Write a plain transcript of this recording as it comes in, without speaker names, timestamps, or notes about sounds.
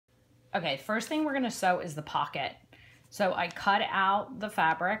Okay, first thing we're gonna sew is the pocket. So I cut out the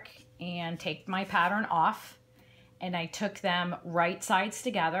fabric and take my pattern off, and I took them right sides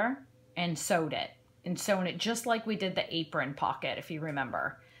together and sewed it. And sewn it just like we did the apron pocket, if you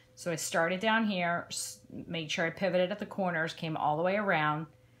remember. So I started down here, made sure I pivoted at the corners, came all the way around,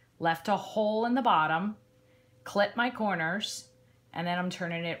 left a hole in the bottom, clipped my corners, and then I'm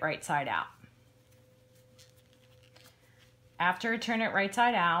turning it right side out. After I turn it right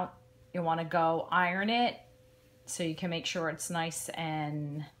side out, you want to go iron it so you can make sure it's nice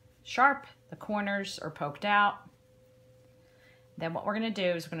and sharp. The corners are poked out. Then what we're going to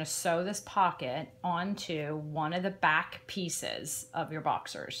do is we're going to sew this pocket onto one of the back pieces of your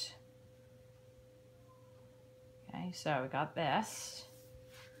boxers. Okay, so we got this.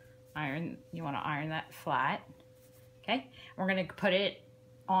 Iron, you want to iron that flat. Okay, we're going to put it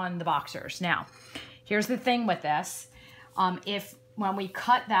on the boxers. Now, here's the thing with this. When we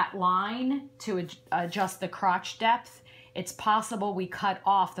cut that line to adjust the crotch depth, it's possible we cut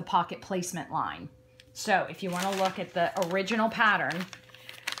off the pocket placement line. So if you want to look at the original pattern,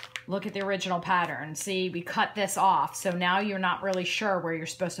 look at the original pattern. See, we cut this off. So now you're not really sure where you're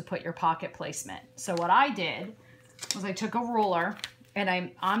supposed to put your pocket placement. So what I did was I took a ruler,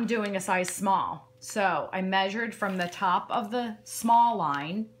 and I'm doing a size small. So I measured from the top of the small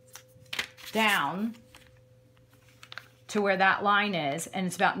line down to where that line is, and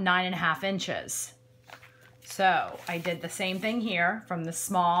it's about 9.5 inches. So I did the same thing here from the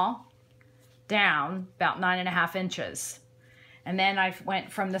small down about 9.5 inches. And then I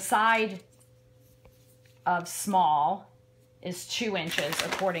went from the side of small is 2 inches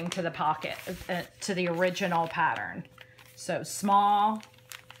according to the pocket, to the original pattern. So small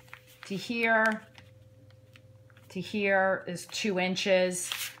to here is 2 inches.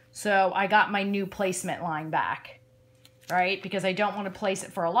 So I got my new placement line back, right? Because I don't want to place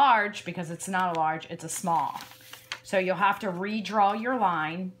it for a large because it's not a large, it's a small. So you'll have to redraw your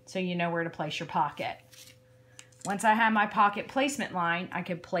line so you know where to place your pocket. Once I have my pocket placement line, I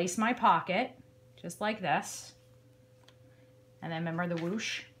could place my pocket just like this. And then remember the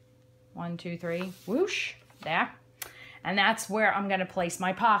whoosh. 1, 2, 3, whoosh, there. And that's where I'm gonna place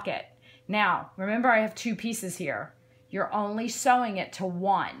my pocket. Now, remember I have 2 pieces here. You're only sewing it to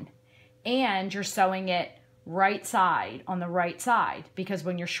one, and you're sewing it right side, on the right side, because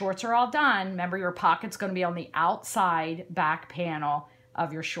when your shorts are all done, remember your pocket's going to be on the outside back panel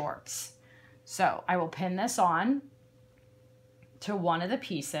of your shorts. So I will pin this on to one of the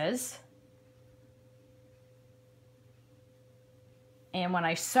pieces, and when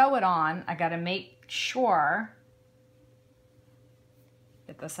I sew it on, I got to make sure,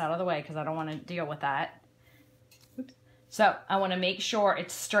 get this out of the way because I don't want to deal with that. Oops. So I want to make sure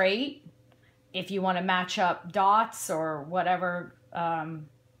it's straight. If you want to match up dots or whatever on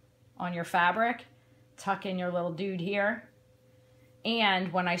your fabric, tuck in your little dude here.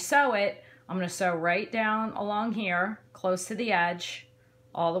 And when I sew it, I'm going to sew right down along here, close to the edge,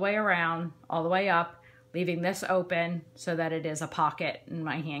 all the way around, all the way up, leaving this open so that it is a pocket and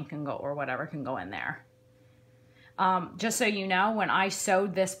my hand can go, or whatever can go in there. Just so you know, when I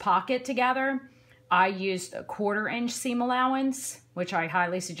sewed this pocket together, I used a 1/4 inch seam allowance, which I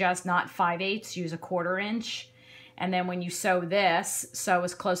highly suggest, not 5/8, use a 1/4 inch. And then when you sew this, sew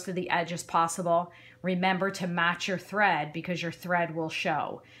as close to the edge as possible. Remember to match your thread because your thread will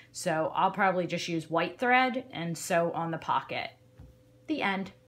show. So I'll probably just use white thread and sew on the pocket. The end.